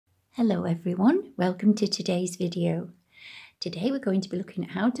Hello everyone, welcome to today's video. Today we're going to be looking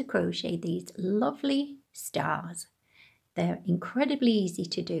at how to crochet these lovely stars. They're incredibly easy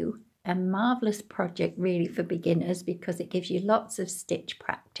to do, a marvellous project really for beginners because it gives you lots of stitch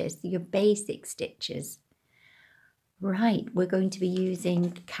practice, your basic stitches. Right, we're going to be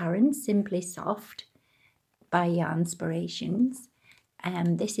using CARON Simply Soft by Yarnspirations,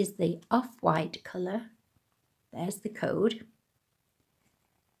 and this is the off-white colour. There's the code.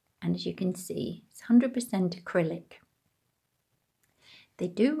 And as you can see, it's 100% acrylic. They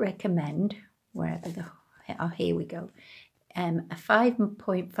do recommend, wherever the, oh, here we go, a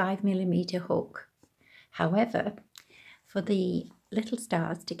 5.5mm hook. However, for the little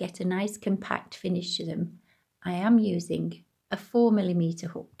stars to get a nice compact finish to them, I am using a 4mm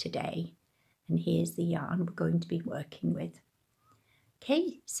hook today. And here's the yarn we're going to be working with.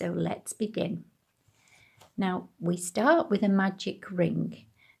 Okay, so let's begin. Now, we start with a magic ring.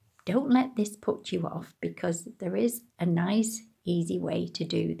 Don't let this put you off because there is a nice, easy way to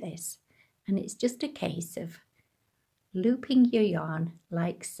do this. And it's just a case of looping your yarn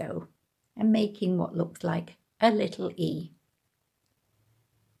like so and making what looks like a little E.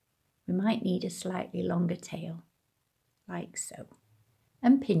 We might need a slightly longer tail, like so,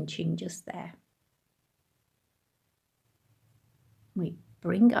 and pinching just there. We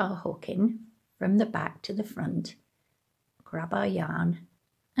bring our hook in from the back to the front, grab our yarn,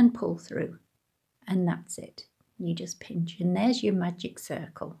 and pull through, and that's it. You just pinch and there's your magic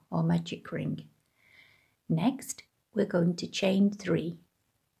circle or magic ring. Next we're going to chain 3.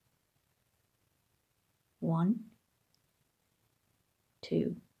 1,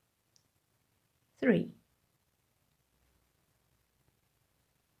 2, 3.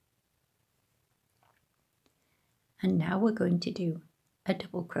 And now we're going to do a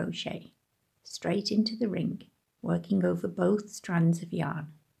double crochet straight into the ring, working over both strands of yarn.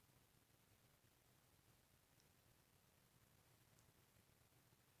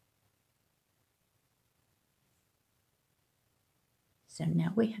 So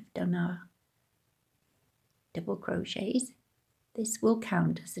now we have done our double crochets. This will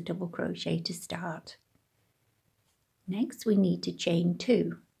count as a double crochet to start. Next we need to chain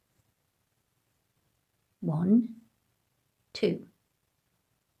 2. 1, 2,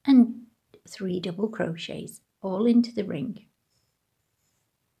 and 3 double crochets all into the ring.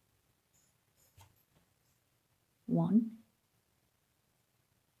 1,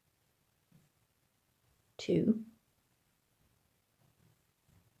 2,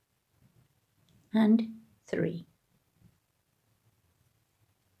 and 3.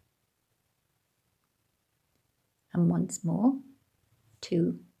 And once more,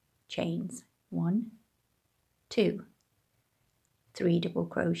 2 chains. 1, 2, 3 double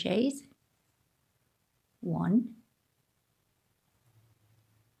crochets. 1,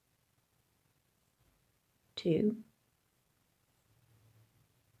 2,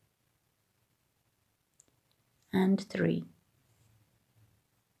 and 3.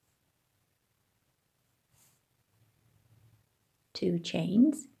 Two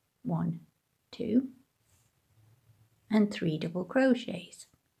chains, 1, 2, and 3 double crochets.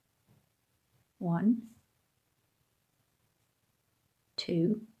 1,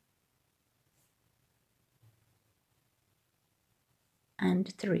 2,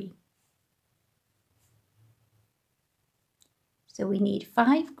 and 3. So we need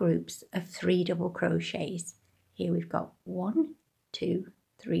 5 groups of 3 double crochets. Here we've got 1, 2,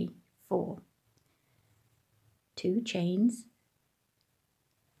 3, 4. 2 chains,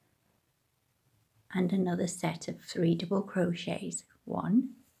 and another set of 3 double crochets. 1,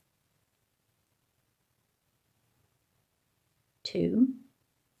 2,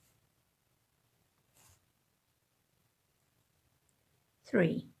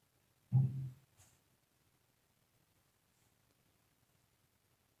 3.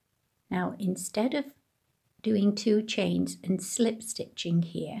 Now instead of doing 2 chains and slip stitching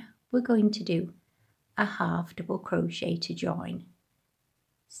here, we're going to do a half double crochet to join.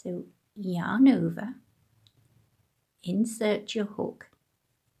 So yarn over, insert your hook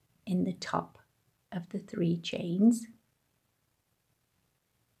in the top of the 3 chains.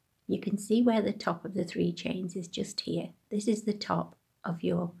 You can see where the top of the 3 chains is just here. This is the top of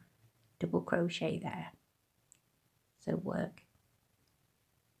your double crochet there. So work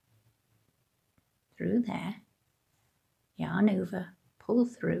through there, yarn over, pull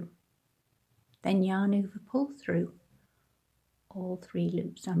through, then yarn over, pull through, all 3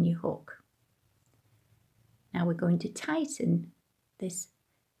 loops on your hook. Now we're going to tighten this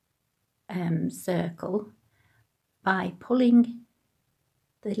circle by pulling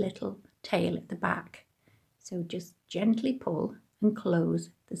the little tail at the back. So just gently pull and close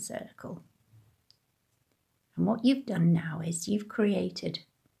the circle. And what you've done now is you've created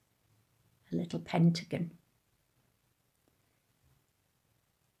a little pentagon.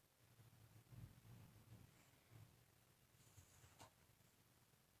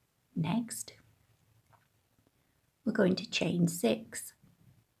 Next, we're going to chain 6.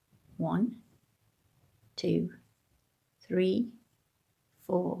 1, 2, 3,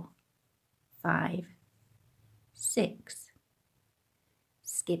 4, 5, 6.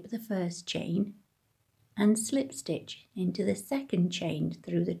 Skip the first chain and slip stitch into the second chain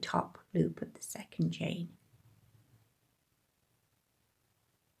through the top loop of the second chain.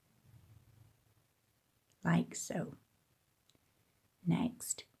 Like so.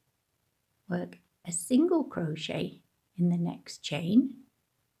 Next, work a single crochet in the next chain.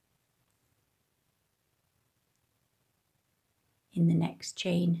 In the next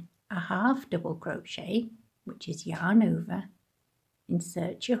chain, a half double crochet, which is yarn over,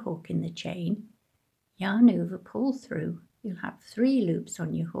 insert your hook in the chain, yarn over, pull through. You'll have 3 loops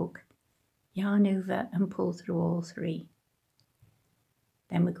on your hook, yarn over and pull through all 3.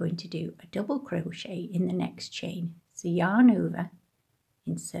 Then we're going to do a double crochet in the next chain. So yarn over,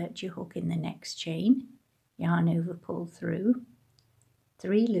 insert your hook in the next chain, yarn over, pull through,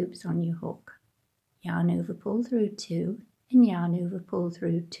 3 loops on your hook, yarn over, pull through 2, and yarn over, pull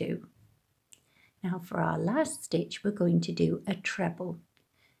through 2. Now for our last stitch, we're going to do a treble.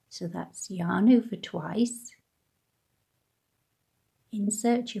 So that's yarn over twice,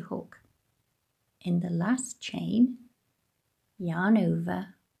 insert your hook in the last chain, yarn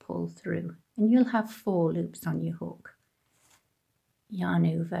over, pull through, and you'll have 4 loops on your hook. Yarn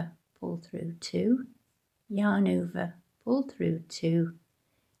over, pull through 2, yarn over, pull through 2,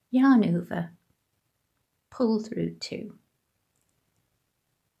 yarn over, pull through 2.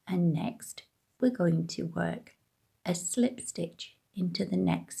 And next we're going to work a slip stitch into the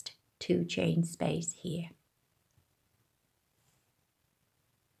next 2 chain space here.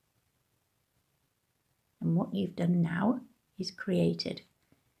 And what you've done now is created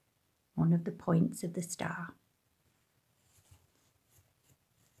one of the points of the star.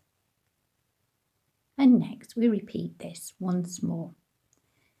 And next we repeat this once more.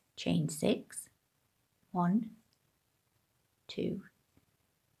 Chain 6, 1, 2,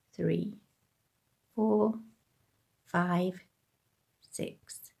 3, 4, 5,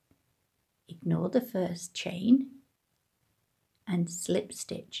 6. Ignore the first chain and slip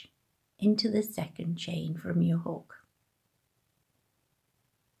stitch into the second chain from your hook.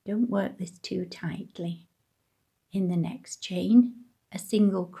 Don't work this too tightly. In the next chain, a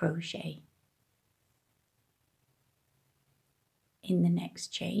single crochet. In the next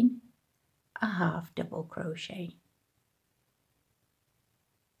chain, a half double crochet.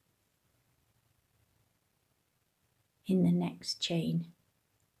 In the next chain,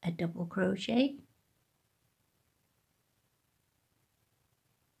 a double crochet.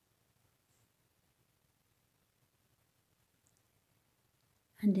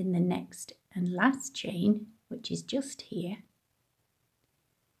 And in the next and last chain, which is just here,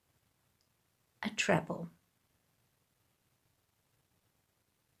 a treble.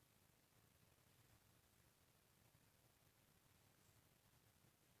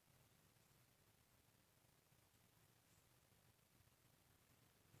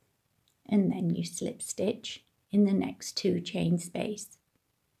 And then you slip stitch in the next 2 chain space.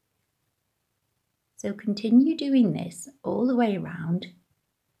 So continue doing this all the way around,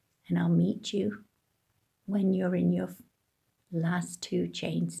 and I'll meet you when you're in your last 2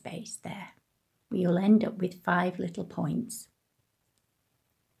 chain space there. You'll end up with 5 little points.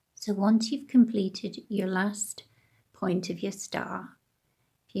 So once you've completed your last point of your star,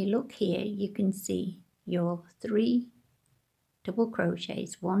 if you look here, you can see your 3 double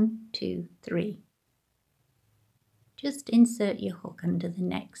crochets, 1, 2, 3. Just insert your hook under the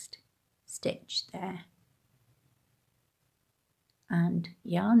next stitch there and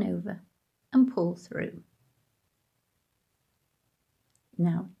yarn over and pull through.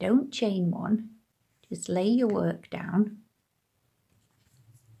 Now don't chain 1, just lay your work down,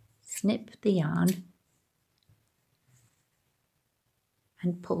 snip the yarn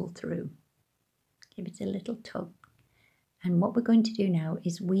and pull through. Give it a little tug. And what we're going to do now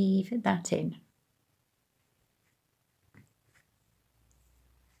is weave that in.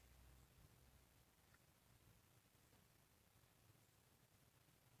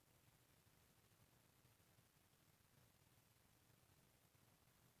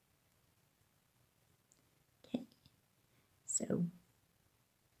 Okay, so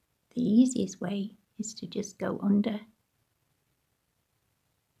the easiest way is to just go under. We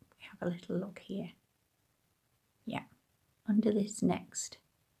have a little look here. Yeah. under this next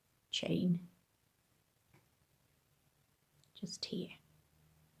chain, just here.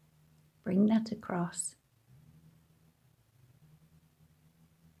 Bring that across.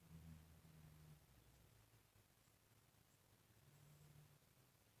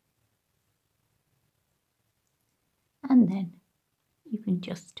 And then you can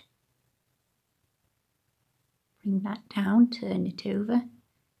just bring that down, turn it over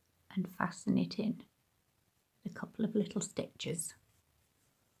and fasten it in a couple of little stitches.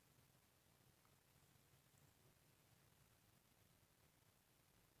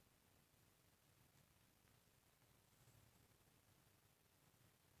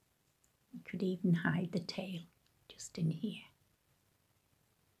 You could even hide the tail just in here.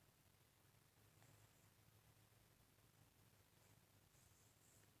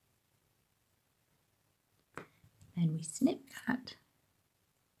 Then we snip that.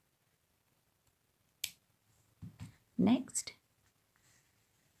 Next,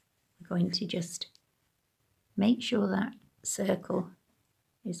 we're going to just make sure that circle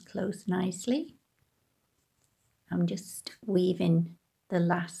is closed nicely. I'm just weaving the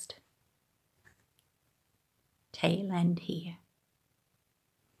last tail end here.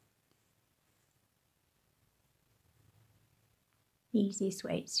 The easiest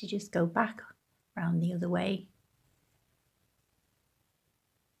way is to just go back round the other way.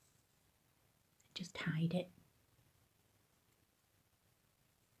 Just hide it.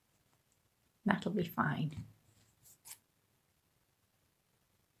 That'll be fine.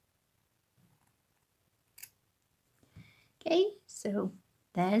 Okay, so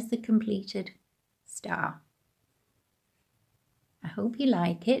there's the completed star. I hope you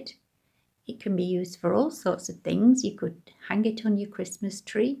like it. It can be used for all sorts of things. You could hang it on your Christmas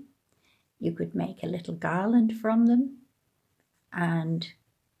tree. You could make a little garland from them, and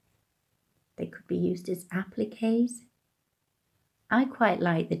they could be used as appliques. I quite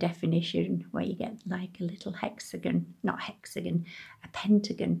like the definition where you get like a little hexagon, not hexagon, a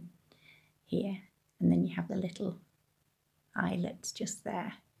pentagon here, and then you have the little eyelets just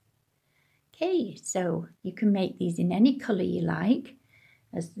there. Okay, so you can make these in any colour you like.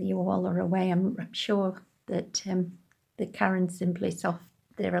 As you all are aware, I'm sure that the CARON Simply Soft,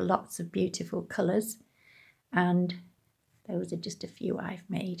 there are lots of beautiful colours, and those are just a few I've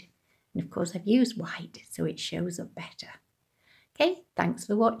made. And of course I've used white so it shows up better. Okay, thanks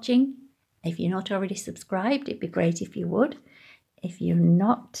for watching. If you're not already subscribed, it'd be great if you would. If you're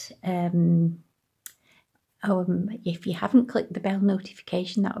not, if you haven't clicked the bell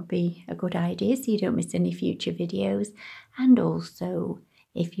notification, that would be a good idea so you don't miss any future videos. And also,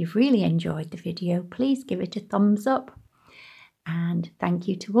 if you've really enjoyed the video, please give it a thumbs up. And thank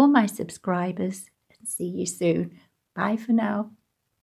you to all my subscribers, and see you soon. Bye for now.